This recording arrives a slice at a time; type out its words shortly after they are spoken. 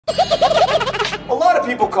lot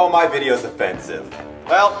of people call my videos offensive.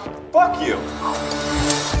 Well, fuck you.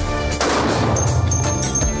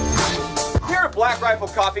 Here at Black Rifle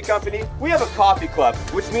Coffee Company, we have a coffee club,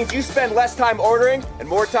 which means you spend less time ordering and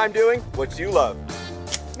more time doing what you love.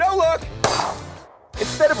 No look!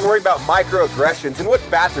 Instead of worrying about microaggressions and what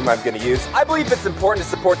bathroom I'm gonna use, I believe it's important to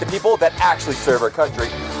support the people that actually serve our country.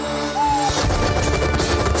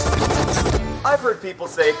 I've heard people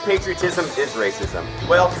say patriotism is racism.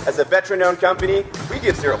 Well, as a veteran-owned company, we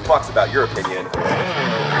give zero fucks about your opinion.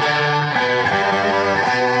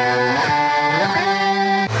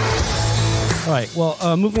 All right,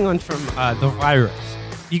 well, moving on from the virus.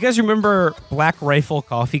 You guys remember Black Rifle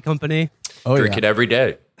Coffee Company? Oh, Drink it every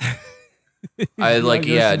day. I've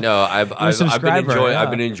been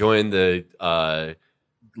enjoying the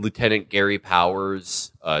Lieutenant Gary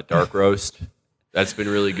Powers dark roast. That's been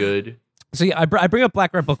really good. So yeah, I bring up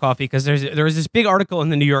Black Rifle Coffee because there was this big article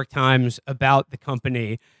in the New York Times about the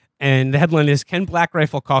company, and the headline is, "Can Black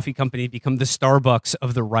Rifle Coffee Company become the Starbucks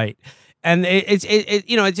of the right?" And it's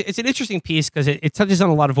an interesting piece because it touches on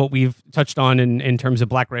a lot of what we've touched on in terms of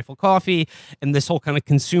Black Rifle Coffee and this whole kind of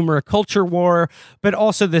consumer culture war, but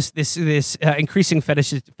also this increasing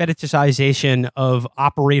fetishization of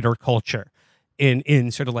operator culture in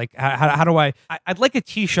sort of like how do I'd like a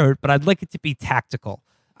T-shirt, but I'd like it to be tactical.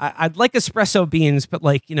 I'd like espresso beans, but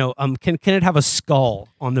like, can it have a skull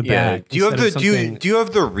on the bag? Do you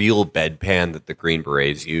have the real bedpan that the Green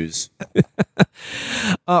Berets use?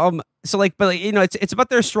 It's about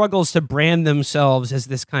their struggles to brand themselves as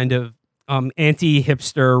this kind of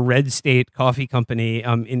anti-hipster red state coffee company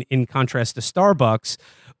in contrast to Starbucks,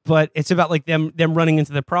 but it's about like them running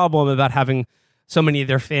into the problem about having so many of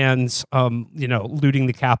their fans looting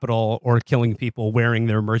the Capitol or killing people wearing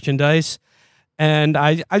their merchandise. And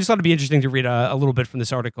I just thought it'd be interesting to read a little bit from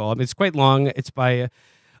this article. I mean, it's quite long. It's by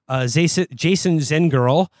Jason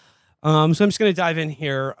Zengirl. So I'm just going to dive in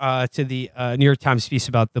here to the New York Times piece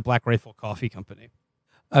about the Black Rifle Coffee Company.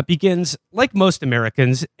 Begins, like most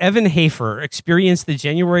Americans, Evan Hafer experienced the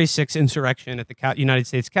January 6th insurrection at the United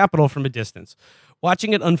States Capitol from a distance,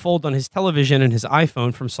 watching it unfold on his television and his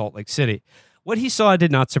iPhone from Salt Lake City. What he saw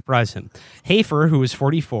did not surprise him. Hafer, who was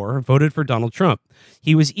 44, voted for Donald Trump.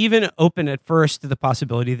 He was even open at first to the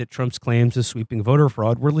possibility that Trump's claims of sweeping voter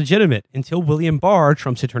fraud were legitimate until William Barr,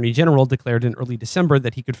 Trump's attorney general, declared in early December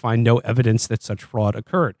that he could find no evidence that such fraud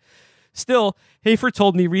occurred. Still, Hafer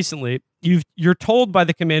told me recently, you're told by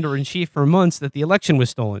the commander-in-chief for months that the election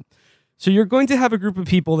was stolen. So you're going to have a group of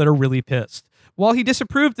people that are really pissed. While he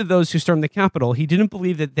disapproved of those who stormed the Capitol, he didn't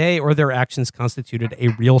believe that they or their actions constituted a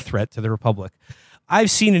real threat to the Republic. I've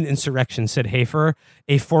seen an insurrection, said Hafer,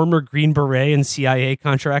 a former Green Beret and CIA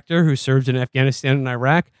contractor who served in Afghanistan and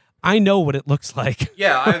Iraq. I know what it looks like.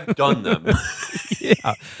 Yeah, I've done them.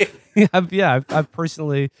 I've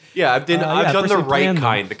personally. Yeah, I've done the right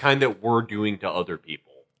kind, the kind that we're doing to other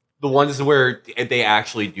people. The ones where they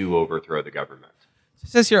actually do overthrow the government. It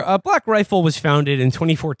says here, Black Rifle was founded in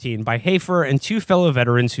 2014 by Hafer and two fellow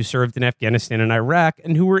veterans who served in Afghanistan and Iraq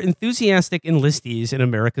and who were enthusiastic enlistees in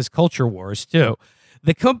America's culture wars, too.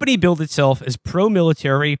 The company billed itself as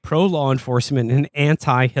pro-military, pro-law enforcement, and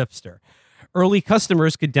anti-hipster. Early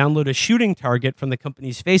customers could download a shooting target from the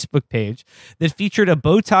company's Facebook page that featured a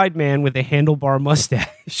bow-tied man with a handlebar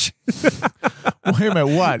mustache. Wait a minute,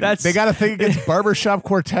 what? They got a thing against barbershop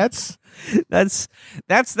quartets? That's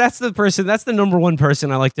the person. That's the number one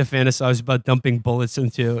person I like to fantasize about dumping bullets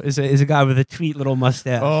into. Is a guy with a tweet little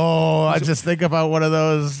mustache. Oh, I just think about one of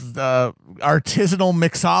those artisanal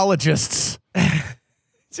mixologists.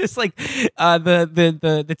 Just like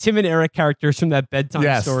the Tim and Eric characters from that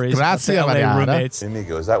bedtime stories. Grazie, LA roommates.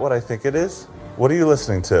 Amigo, is that what I think it is? What are you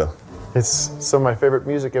listening to? It's some of my favorite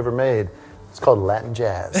music ever made. It's called Latin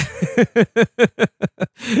jazz.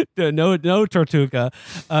 no Tortuga.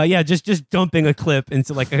 Just dumping a clip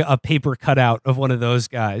into like a paper cutout of one of those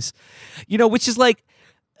guys. Which is like,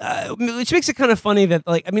 which makes it kind of funny that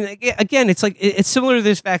again, it's like it's similar to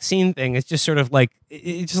this vaccine thing. It's just sort of like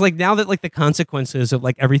it's just like now that like the consequences of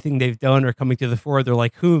like everything they've done are coming to the fore. They're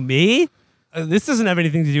like, who, me? This doesn't have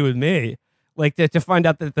anything to do with me. Like to find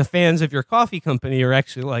out that the fans of your coffee company are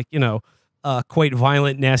actually like quite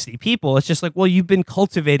violent, nasty people. It's just like, well, you've been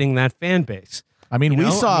cultivating that fan base. I mean,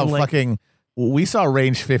 we saw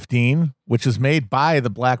Range 15, which was made by the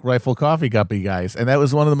Black Rifle Coffee Company guys, and that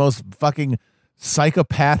was one of the most fucking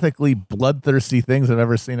psychopathically bloodthirsty things I've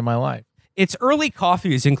ever seen in my life. Its early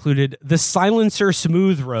coffees included the Silencer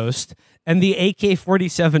Smooth Roast and the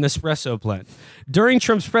AK-47 Espresso Blend. During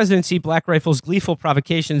Trump's presidency, Black Rifle's gleeful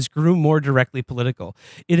provocations grew more directly political.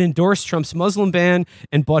 It endorsed Trump's Muslim ban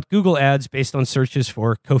and bought Google ads based on searches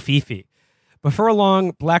for Kofifi. Before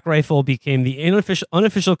long, Black Rifle became the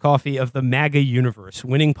unofficial coffee of the MAGA universe,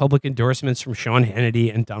 winning public endorsements from Sean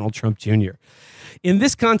Hannity and Donald Trump Jr. In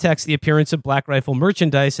this context, the appearance of Black Rifle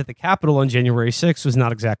merchandise at the Capitol on January 6th was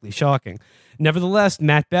not exactly shocking. Nevertheless,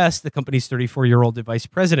 Matt Best, the company's 34-year-old vice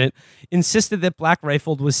president, insisted that Black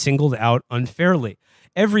Rifle was singled out unfairly.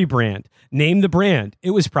 Every brand, name the brand,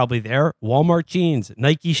 it was probably there. Walmart jeans,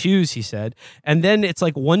 Nike shoes, he said. And then it's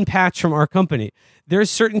like one patch from our company.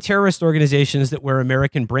 There's certain terrorist organizations that wear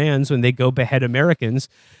American brands when they go behead Americans.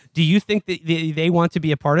 Do you think that they want to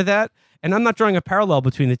be a part of that? And I'm not drawing a parallel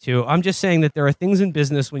between the two. I'm just saying that there are things in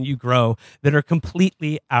business when you grow that are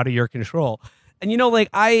completely out of your control. And, you know, like,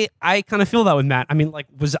 I kind of feel that with Matt. I mean, like,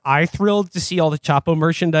 was I thrilled to see all the Chapo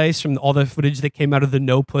merchandise from all the footage that came out of the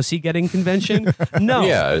No Pussy Getting convention? No.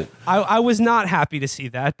 Yeah. I was not happy to see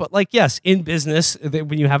that. But, like, yes, in business,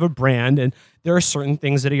 when you have a brand and there are certain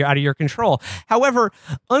things that are out of your control. However,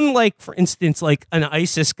 unlike, for instance, like an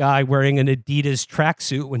ISIS guy wearing an Adidas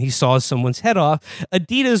tracksuit when he saw someone's head off,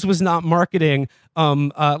 Adidas was not marketing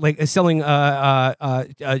like selling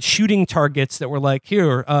shooting targets that were like,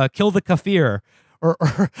 here, kill the kafir,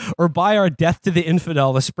 or buy our death to the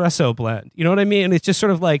infidel espresso blend. You know what I mean? And it's just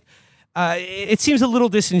sort of like, it seems a little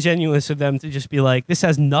disingenuous of them to just be like, this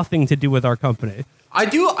has nothing to do with our company. I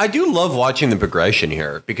do love watching the progression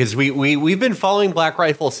here because we've been following Black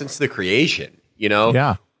Rifle since the creation, you know?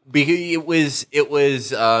 Yeah. Because it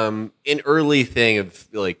was an early thing of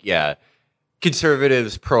like, yeah,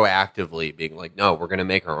 conservatives proactively being like, no, we're going to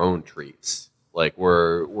make our own treats. Like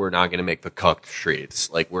we're not going to make the cooked treats.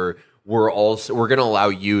 Like we're going to allow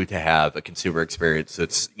you to have a consumer experience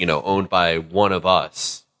that's, you know, owned by one of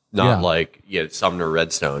us, not like Sumner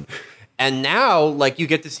Redstone. And now, like, you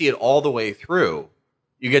get to see it all the way through.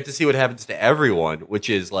 You get to see what happens to everyone, which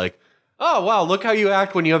is like, oh wow, look how you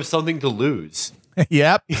act when you have something to lose.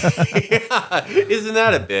 Yep. Yeah. Isn't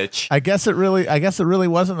that a bitch? I guess it really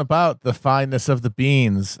wasn't about the fineness of the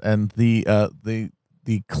beans and the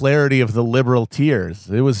clarity of the liberal tears.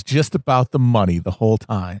 It was just about the money the whole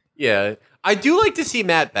time. Yeah. I do like to see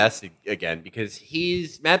Matt Best again because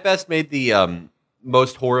Matt Best made the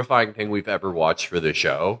most horrifying thing we've ever watched for the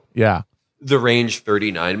show. Yeah. The Range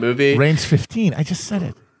 39 movie. Range 15. I just said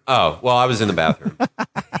it. Oh, well, I was in the bathroom.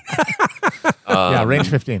 Yeah, Range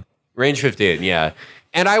 15. Range 15, yeah.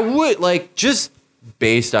 And I would, like, just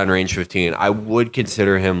based on Range 15, I would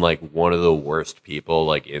consider him, like, one of the worst people,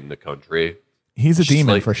 like, in the country. He's a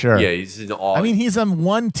demon, like, for sure. Yeah, he's an all... I mean, he's on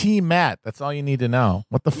one team Matt. That's all you need to know.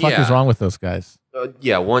 What the fuck is wrong with those guys?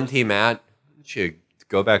 Yeah, one team Matt. Should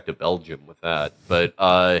go back to Belgium with that. But,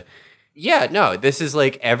 yeah, no, this is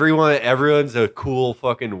like everyone's a cool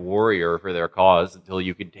fucking warrior for their cause until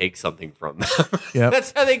you can take something from them. Yep.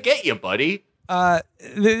 That's how they get you, buddy.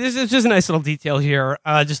 This is just a nice little detail here.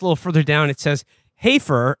 Just a little further down, it says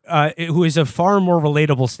Hafer, who is of far more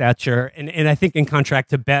relatable stature, and I think in contrast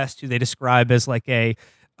to Best, who they describe as like an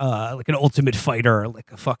ultimate fighter,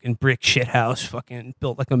 like a fucking brick shithouse, fucking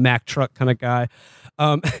built like a Mack truck kind of guy.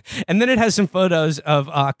 And then it has some photos of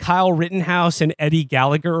Kyle Rittenhouse and Eddie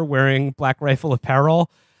Gallagher wearing Black Rifle apparel.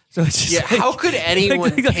 So it's just how could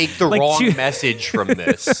anyone take the wrong message from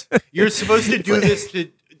this? You're supposed to do this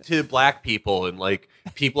to black people and like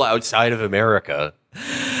people outside of America.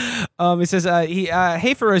 It says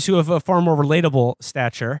Hafer is who of a far more relatable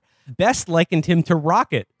stature. Best likened him to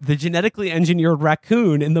Rocket, the genetically engineered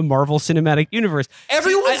raccoon in the Marvel Cinematic Universe.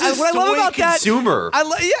 Everyone's a soy consumer. I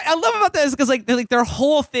love about that is because like their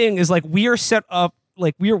whole thing is like we are set up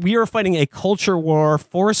like we are fighting a culture war,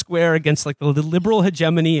 foursquare against like the liberal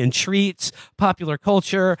hegemony and treats, popular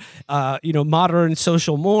culture, modern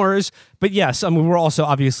social mores. But yes, I mean we're also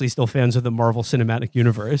obviously still fans of the Marvel Cinematic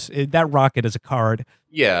Universe. That Rocket is a card.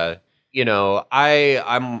 Yeah,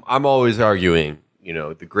 I'm always arguing.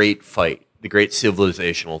 The great fight, the great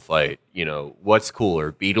civilizational fight, what's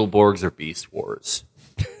cooler, Beetleborgs or Beast Wars?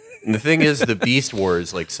 And the thing is, the Beast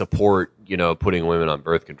Wars, like, support, putting women on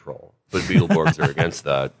birth control. But Beetleborgs are against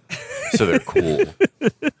that. So they're cool.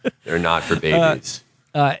 They're not for babies.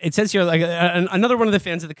 It says here, like, another one of the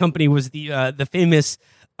fans of the company was the famous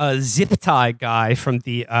zip tie guy from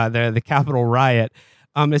the Capitol riot.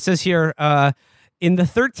 It says here... in the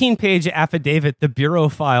 13-page affidavit the Bureau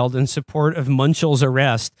filed in support of Munchell's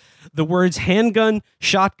arrest, the words handgun,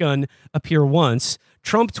 shotgun appear once,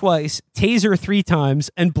 Trump twice, taser 3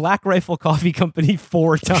 times, and Black Rifle Coffee Company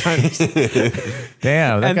 4 times.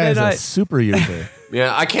 Damn, that guy's a super user.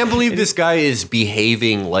 Yeah, I can't believe this guy is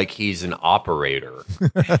behaving like he's an operator.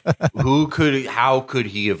 How could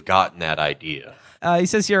he have gotten that idea? He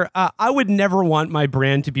says here, I would never want my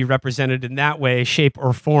brand to be represented in that way, shape,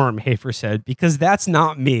 or form, Hafer said, because that's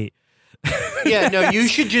not me. Yeah, no, you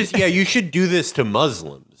should do this to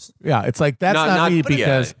Muslims. Yeah, it's like that's not me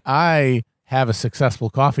because I have a successful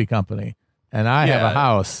coffee company and I have a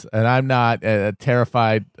house and I'm not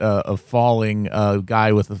terrified of falling a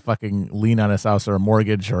guy with a fucking lien on his house or a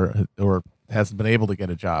mortgage or hasn't been able to get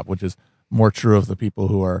a job, which is more true of the people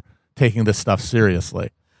who are taking this stuff seriously.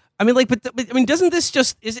 I mean, doesn't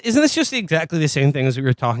this isn't this just exactly the same thing as we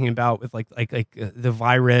were talking about with like the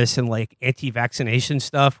virus and like anti-vaccination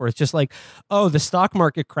stuff, where it's just like, oh, the stock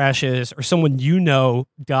market crashes or someone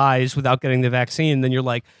dies without getting the vaccine, then you're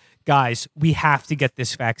like, guys, we have to get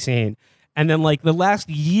this vaccine, and then like the last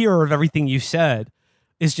year of everything you said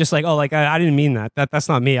is just like, oh, like I didn't mean that. That's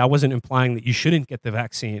not me. I wasn't implying that you shouldn't get the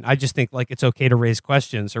vaccine. I just think like it's okay to raise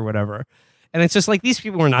questions or whatever. And it's just like these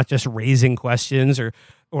people are not just raising questions or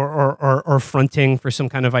fronting for some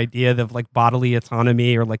kind of idea of like bodily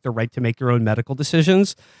autonomy or like the right to make your own medical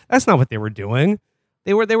decisions. That's not what they were doing.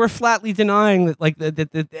 They were flatly denying that like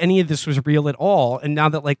that any of this was real at all. And now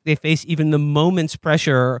that like they face even the moment's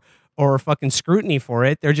pressure or fucking scrutiny for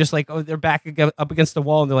it, they're just like, oh, they're back up against the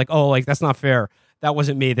wall and they're like, oh, like that's not fair. That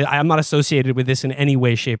wasn't me. I'm not associated with this in any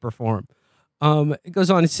way, shape, or form. It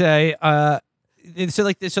goes on to say. In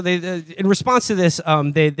response to this,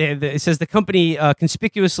 it says the company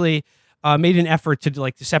conspicuously made an effort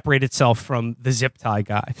to separate itself from the zip tie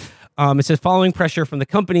guy. It says following pressure from the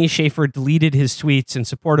company, Schaefer deleted his tweets in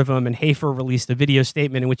support of him, and Hafer released a video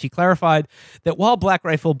statement in which he clarified that while Black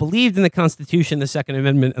Rifle believed in the Constitution, the Second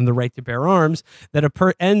Amendment, and the right to bear arms, that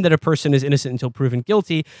a person is innocent until proven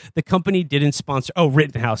guilty, the company didn't sponsor. Oh,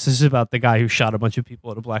 Rittenhouse. This is about the guy who shot a bunch of people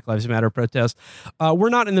at a Black Lives Matter protest. We're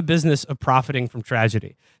not in the business of profiting from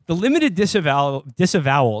tragedy. The limited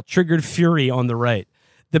disavowal triggered fury on the right.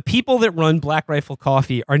 The people that run Black Rifle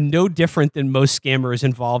Coffee are no different than most scammers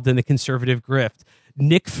involved in the conservative grift.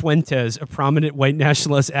 Nick Fuentes, a prominent white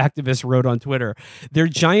nationalist activist, wrote on Twitter, "They're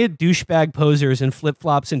giant douchebag posers in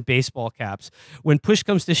flip-flops and baseball caps. When push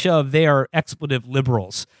comes to shove, they are expletive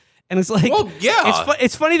liberals." And it's like, well, yeah,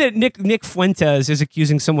 it's funny that Nick Fuentes is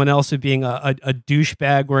accusing someone else of being a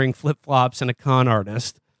douchebag wearing flip-flops and a con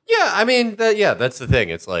artist. Yeah, I mean, that's the thing.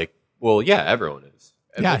 It's like, well, yeah, everyone is.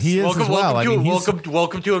 And yeah, he is welcome, as well.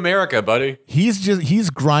 Welcome to America, buddy. He's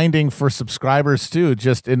grinding for subscribers too,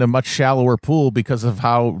 just in a much shallower pool because of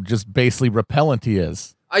how just basically repellent he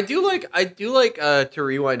is. I do like to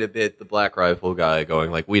rewind a bit, the Black Rifle guy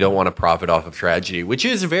going like, we don't want to profit off of tragedy, which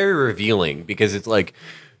is very revealing because it's like,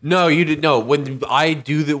 no, you didn't know when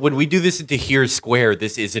we do this into here square,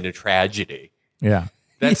 this isn't a tragedy. Yeah,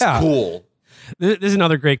 that's cool. There's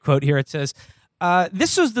another great quote here. It says,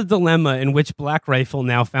 this was the dilemma in which Black Rifle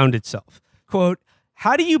now found itself. Quote,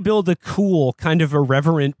 how do you build a cool, kind of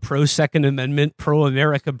irreverent pro-Second Amendment,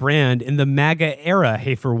 pro-America brand in the MAGA era,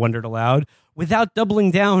 Hafer wondered aloud, without doubling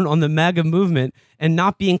down on the MAGA movement and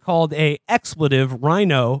not being called a expletive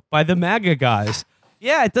rhino by the MAGA guys?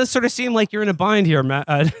 Yeah, it does sort of seem like you're in a bind here,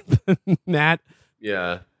 Matt.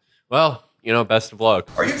 Yeah. Well, best of luck.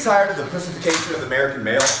 Are you tired of the pussification of the American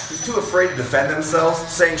male who's too afraid to defend themselves,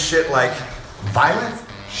 saying shit like, violence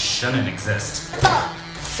shouldn't exist?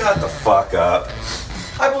 Shut the fuck up.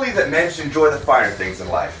 I believe that men should enjoy the finer things in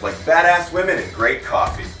life, like badass women and great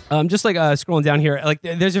coffee. Just scrolling down here, like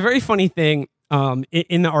there's a very funny thing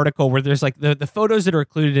in the article where there's like the photos that are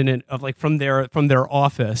included in it of like from their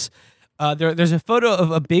office. There's a photo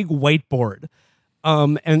of a big whiteboard,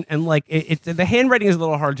 and like the handwriting is a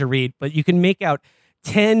little hard to read, but you can make out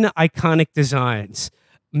 10 iconic designs.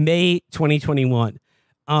 May 2021.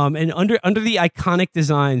 And under the iconic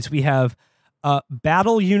designs, we have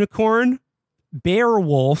Battle Unicorn, Bear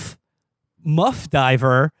Wolf, Muff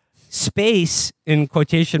Diver, Space, in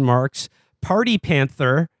quotation marks, Party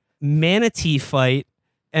Panther, Manatee Fight,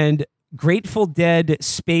 and Grateful Dead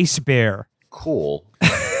Space Bear. Cool.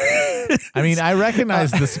 I mean, I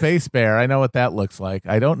recognize the Space Bear. I know what that looks like.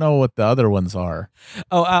 I don't know what the other ones are.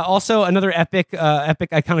 Oh, also another epic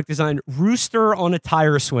iconic design, Rooster on a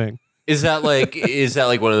tire swing. Is that like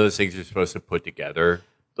one of those things you're supposed to put together?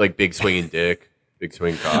 Like big swinging dick, big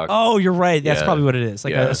swing cock? Oh, you're right. That's probably what it is.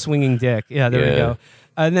 Like a swinging dick. Yeah, there we go.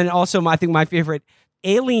 And then also, I think my favorite,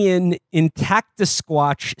 Alien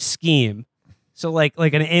Intactisquatch Scheme. So like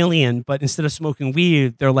an alien, but instead of smoking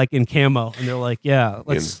weed, they're like in camo, and they're like, yeah,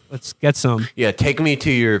 let's get some. Yeah, take me to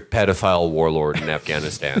your pedophile warlord in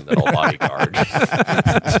Afghanistan that I'll bodyguard.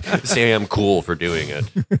 Say I'm cool for doing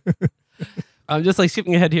it. I'm just like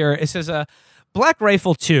skipping ahead here. It says, Black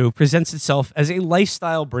Rifle 2 presents itself as a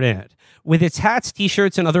lifestyle brand, with its hats,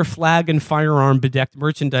 t-shirts, and other flag and firearm bedecked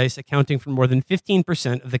merchandise accounting for more than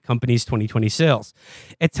 15% of the company's 2020 sales.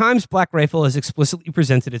 At times, Black Rifle has explicitly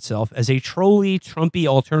presented itself as a trolly, Trumpy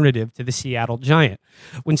alternative to the Seattle Giant.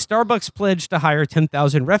 When Starbucks pledged to hire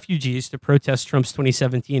 10,000 refugees to protest Trump's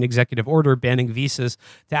 2017 executive order banning visas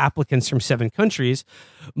to applicants from 7 countries,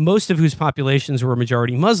 most of whose populations were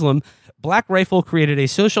majority Muslim, Black Rifle created a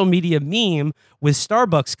social media meme with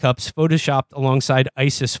Starbucks cups photoshopped alongside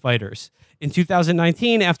ISIS fighters. In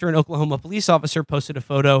 2019, after an Oklahoma police officer posted a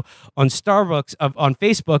photo on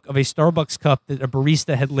Facebook of a Starbucks cup that a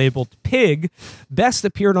barista had labeled pig, Best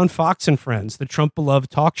appeared on Fox and Friends, the Trump-beloved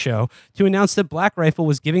talk show, to announce that Black Rifle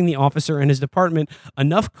was giving the officer and his department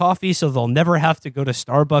enough coffee so they'll never have to go to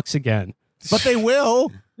Starbucks again. But they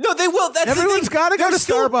will. No, they will. That's Everyone's got to go to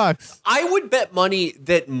Starbucks. I would bet money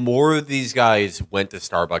that more of these guys went to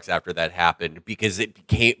Starbucks after that happened because it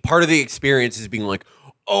became part of the experience is being like,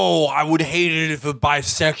 oh, I would hate it if a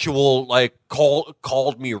bisexual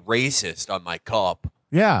called me racist on my cup.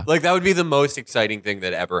 Yeah. Like that would be the most exciting thing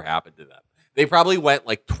that ever happened to them. They probably went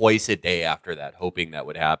like twice a day after that, hoping that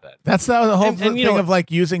would happen. That's the whole thing of like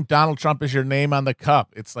using Donald Trump as your name on the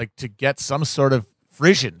cup. It's like to get some sort of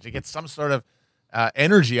frisson, to get some sort of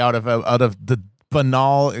energy out of the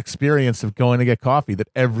banal experience of going to get coffee that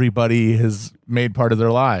everybody has made part of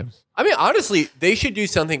their lives. I mean, honestly, they should do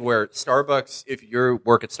something where Starbucks, if you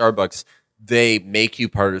work at Starbucks, they make you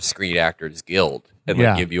part of Screen Actors Guild and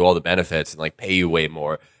like give you all the benefits and like pay you way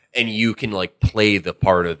more, and you can like play the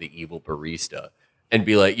part of the evil barista and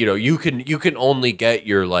be like, you can only get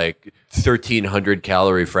your like 1,300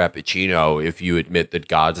 calorie frappuccino if you admit that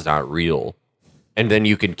God's not real, and then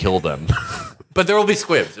you can kill them. But there will be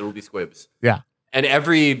squibs. It will be squibs. Yeah. And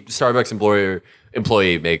every Starbucks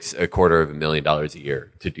employee makes $250,000 a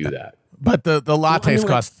year to do that. But the lattes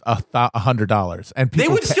cost $100, and they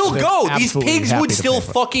would still go. These pigs would still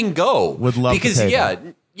fucking go. Would love because to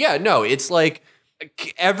pay no, it's like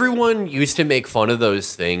everyone used to make fun of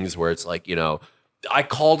those things where it's like I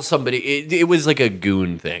called somebody. It was like a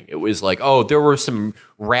goon thing. It was like, oh, there were some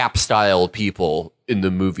rap style people in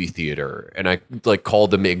the movie theater, and I like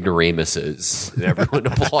called them ignoramuses, and everyone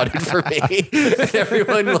applauded for me. And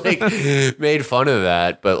everyone like made fun of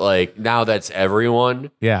that, but like now that's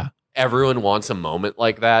everyone. Yeah, everyone wants a moment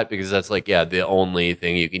like that because that's like the only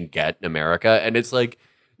thing you can get in America, and it's like.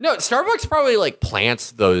 No, Starbucks probably like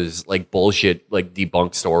plants those like bullshit like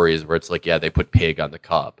debunked stories where it's like they put pig on the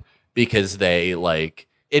cup. Because they like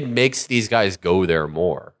it makes these guys go there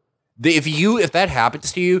more. If that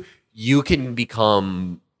happens to you, you can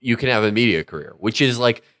have a media career, which is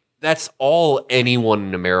like that's all anyone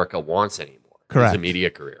in America wants anymore. Correct. Is a media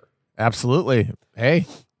career. Absolutely. Hey,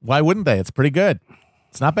 why wouldn't they? It's pretty good.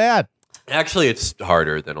 It's not bad. Actually, it's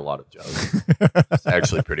harder than a lot of jobs. It's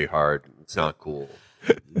actually pretty hard. It's not cool.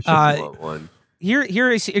 You want one.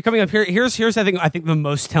 Here's coming up here. Here's I think the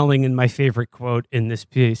most telling and my favorite quote in this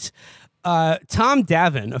piece. Tom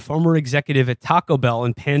Davin, a former executive at Taco Bell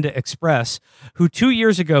and Panda Express, who 2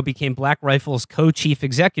 years ago became Black Rifle's co-chief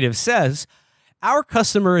executive, says, "Our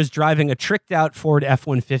customer is driving a tricked-out Ford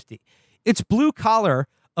F-150. It's blue collar,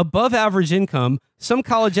 above average income, some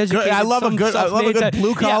college educated. I love a good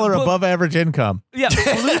blue collar above average income. Yeah,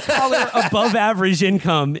 blue collar above average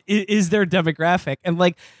income is their demographic, and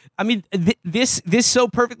like." I mean, this so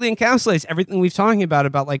perfectly encapsulates everything we've talking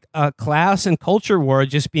about like class and culture war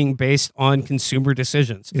just being based on consumer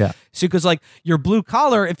decisions. Yeah. So because like you're blue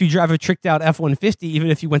collar if you drive a tricked out F-150,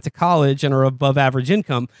 even if you went to college and are above average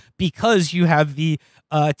income, because you have the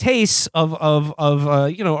tastes of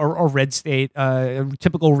a red state,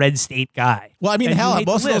 typical red state guy. Well, I mean, hell,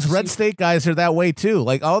 most of those red state guys are that way too.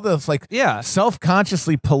 Like all those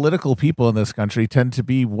self-consciously political people in this country tend to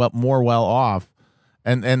be more well off.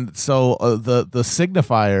 And so the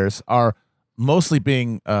signifiers are mostly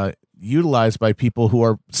being utilized by people who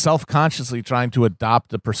are self-consciously trying to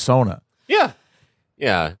adopt a persona. Yeah.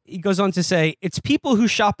 Yeah. He goes on to say, it's people who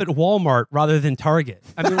shop at Walmart rather than Target.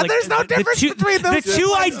 I mean, like, there's no difference between those the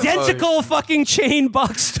two identical fucking chain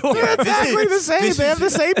box stores. They're exactly the same. They have the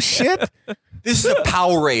same shit. This is a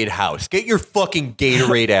Powerade house. Get your fucking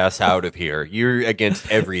Gatorade ass out of here. You're against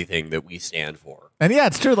everything that we stand for. And yeah,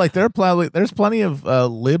 it's true. Like there's plenty of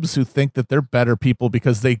libs who think that they're better people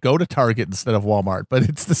because they go to Target instead of Walmart. But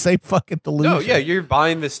it's the same fucking delusion. No, yeah, you're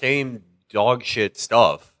buying the same dog shit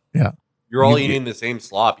stuff. Yeah, you're all eating the same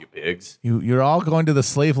slop, you pigs. You're all going to the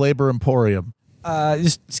slave labor emporium.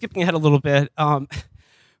 Just skipping ahead a little bit.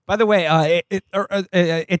 By the way,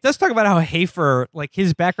 it does talk about how Hafer, like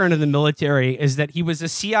his background in the military, is that he was a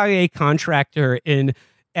CIA contractor in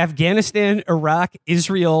Afghanistan, Iraq,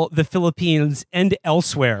 Israel, the Philippines, and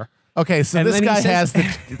elsewhere. Okay, so And this then he guy says-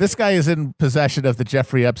 this guy is in possession of the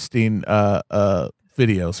Jeffrey Epstein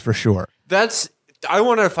videos for sure. I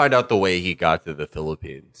want to find out the way he got to the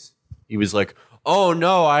Philippines. He was like, "Oh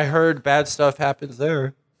no, I heard bad stuff happens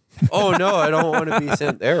there. Oh no, I don't want to be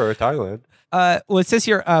sent there or Thailand." Well, it says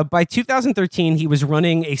here, by 2013, he was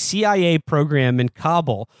running a CIA program in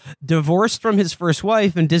Kabul, divorced from his first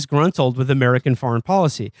wife and disgruntled with American foreign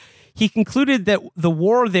policy. He concluded that the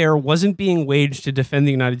war there wasn't being waged to defend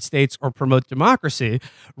the United States or promote democracy.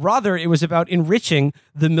 Rather, it was about enriching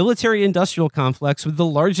the military-industrial complex with the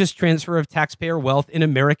largest transfer of taxpayer wealth in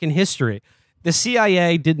American history. The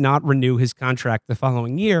CIA did not renew his contract the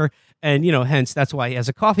following year, and hence that's why he has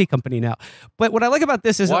a coffee company now. But what I like about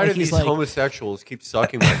this is Why that, do he's these like, homosexuals keep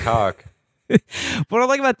sucking my cock? what I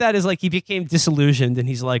like about that is he became disillusioned, and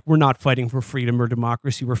he's like, we're not fighting for freedom or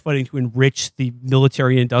democracy. We're fighting to enrich the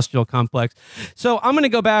military-industrial complex. So I'm going to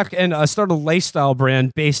go back and start a lifestyle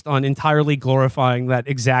brand based on entirely glorifying that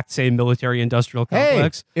exact same military-industrial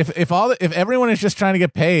complex. Hey, if everyone is just trying to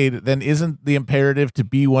get paid, then isn't the imperative to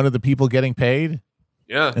be one of the people getting paid?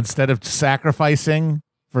 Yeah. Instead of sacrificing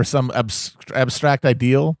for some abstract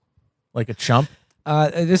ideal, like a chump.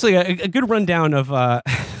 There's a good rundown of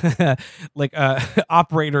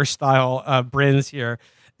operator style brands here.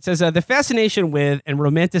 It says the fascination with and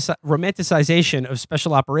romanticization of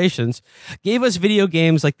special operations gave us video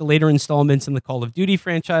games like the later installments in the Call of Duty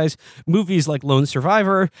franchise, movies like Lone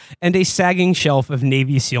Survivor, and a sagging shelf of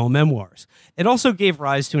Navy SEAL memoirs. It also gave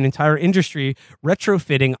rise to an entire industry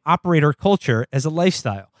retrofitting operator culture as a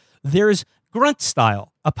lifestyle. There's Grunt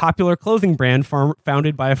Style, a popular clothing brand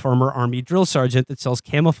founded by a former Army drill sergeant that sells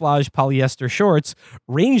camouflage polyester shorts,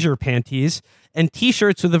 Ranger panties, and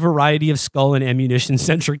T-shirts with a variety of skull and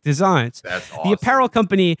ammunition-centric designs. That's awesome. The apparel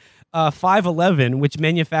company 511, which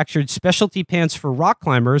manufactured specialty pants for rock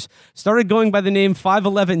climbers, started going by the name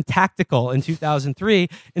 511 Tactical in 2003,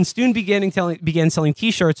 and soon began selling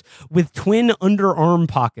T-shirts with twin underarm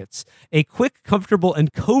pockets, a quick, comfortable,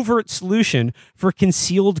 and covert solution for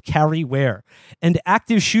concealed carry wear, and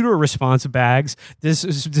active shooter response bags. This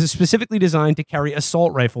is specifically designed to carry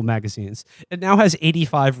assault rifle magazines. It now has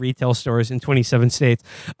 85 retail stores in 27 states.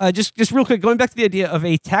 Just real quick, going back to the idea of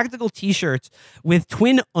a tactical T-shirt with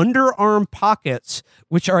twin underarm pockets,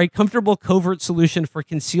 which are a comfortable covert solution for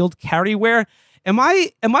concealed carry wear. Am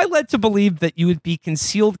I led to believe that you would be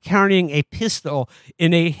concealed carrying a pistol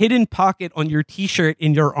in a hidden pocket on your T-shirt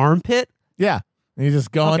in your armpit? Yeah. You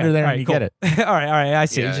just go under there and you cool. get it. all right. I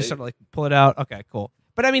see. Yeah, You just sort of pull it out. Okay, cool.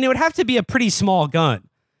 But I mean, it would have to be a pretty small gun.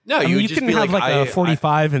 No, I mean, you just couldn't be have a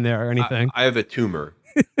 45 in there or I, anything. I have a tumor.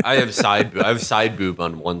 I have side boob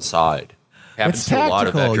on one side. Happens It's to a lot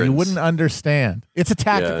of tactical. veterans. You wouldn't understand. It's a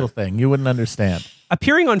tactical thing. You wouldn't understand.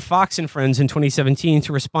 Appearing on Fox and Friends in 2017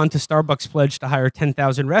 to respond to Starbucks' pledge to hire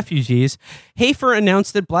 10,000 refugees, Hafer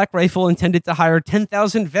announced that Black Rifle intended to hire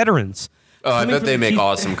 10,000 veterans. Oh, I Coming bet from they the make chief-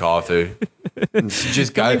 awesome coffee. It's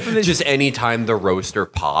just anytime the roaster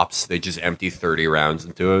pops, they just empty 30 rounds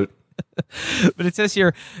into it. But it says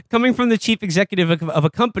here, coming from the chief executive of a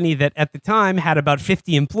company that at the time had about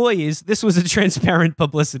 50 employees, this was a transparent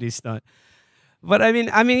publicity stunt. But I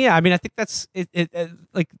think that's it.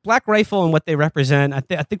 Like Black Rifle and what they represent. I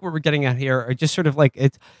think what we're getting at here are just sort of like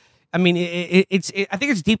it's. I mean, I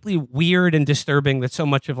think it's deeply weird and disturbing that so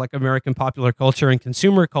much of American popular culture and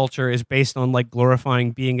consumer culture is based on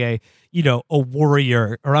glorifying being a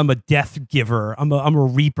warrior, or I'm a death giver, I'm a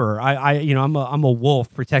reaper, I'm a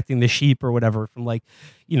wolf protecting the sheep or whatever from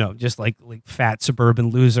just fat suburban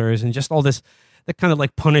losers, and just all this. The kind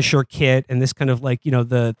of Punisher kit and this kind of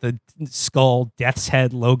the skull death's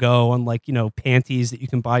head logo on panties that you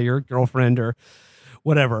can buy your girlfriend or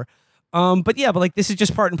whatever. But this is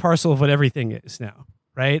just part and parcel of what everything is now,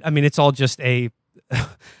 right? I mean, it's all just a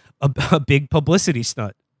big publicity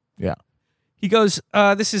stunt. Yeah. He goes,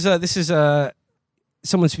 this is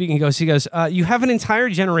someone speaking. He goes, you have an entire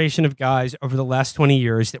generation of guys over the last 20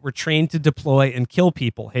 years that were trained to deploy and kill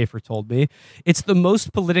people, Hafer told me. It's the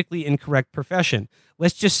most politically incorrect profession.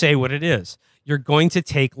 Let's just say what it is. You're going to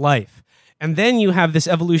take life. And then you have this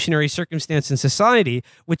evolutionary circumstance in society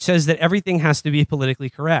which says that everything has to be politically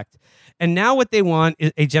correct. And now what they want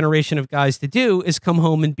a generation of guys to do is come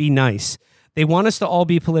home and be nice. They want us to all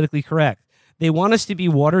be politically correct. They want us to be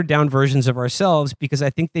watered down versions of ourselves because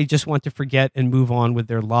I think they just want to forget and move on with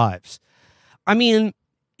their lives. I mean,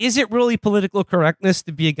 is it really political correctness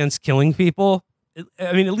to be against killing people?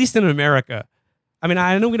 I mean, at least in America. I mean,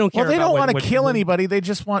 I know we don't care. Well, they don't want to kill anybody. They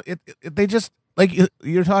just want it. They just, like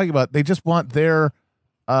you're talking about, they just want their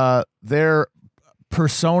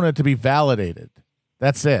persona to be validated.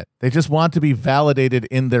 That's it. They just want to be validated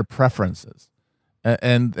in their preferences,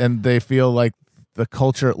 and they feel like the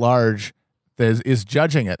culture at large is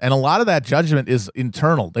judging it, and a lot of that judgment is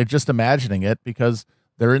internal. They're just imagining it because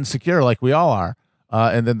they're insecure, like we all are,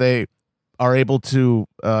 and then they are able to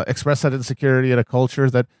express that insecurity in a culture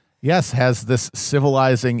that, yes, has this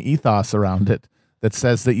civilizing ethos around it that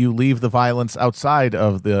says that you leave the violence outside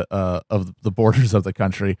of the borders of the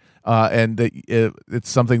country, and that it's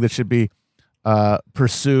something that should be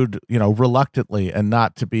pursued, reluctantly and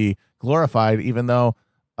not to be glorified, even though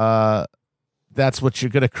that's what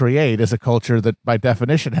you're going to create as a culture that by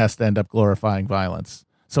definition has to end up glorifying violence.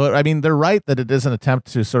 So, I mean, they're right that it is an attempt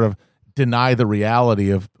to sort of deny the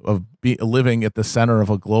reality of living at the center of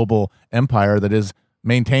a global empire that is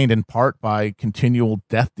maintained in part by continual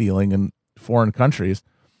death dealing in foreign countries.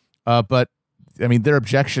 But, I mean, their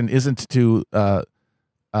objection isn't to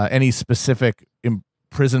any specific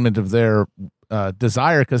imprisonment of their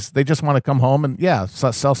desire, because they just want to come home and,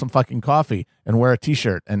 sell some fucking coffee and wear a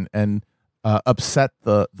T-shirt and upset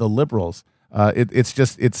the liberals.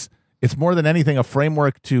 It's more than anything a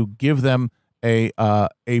framework to give them a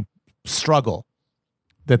struggle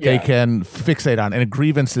that they can fixate on, and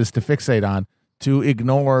grievances to fixate on, to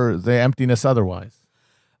ignore the emptiness otherwise.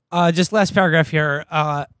 Just last paragraph here.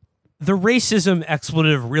 The racism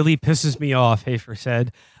expletive really pisses me off, Hafer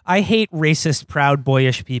said. I hate racist, proud,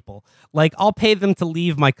 boyish people. Like, I'll pay them to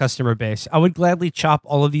leave my customer base. I would gladly chop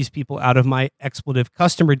all of these people out of my expletive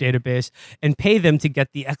customer database and pay them to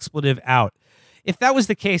get the expletive out. If that was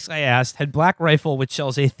the case, I asked, had Black Rifle, which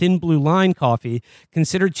sells a Thin Blue Line coffee,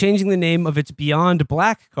 considered changing the name of its Beyond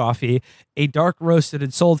Black coffee, a dark roast that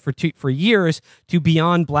had sold for years, to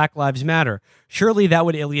Beyond Black Lives Matter? Surely that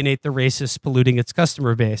would alienate the racists polluting its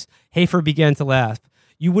customer base. Hafer began to laugh.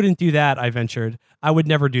 You wouldn't do that, I ventured. I would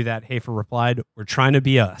never do that, Hafer replied. We're trying to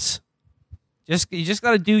be us. You just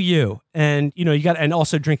got to do you, and you got and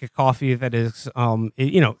also drink a coffee that is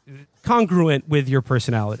congruent with your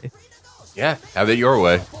personality. Yeah, have it your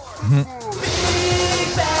way.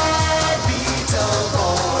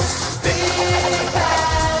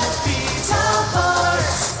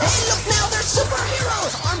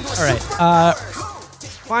 All right.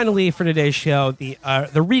 Finally, for today's show, the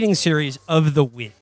reading series of the week.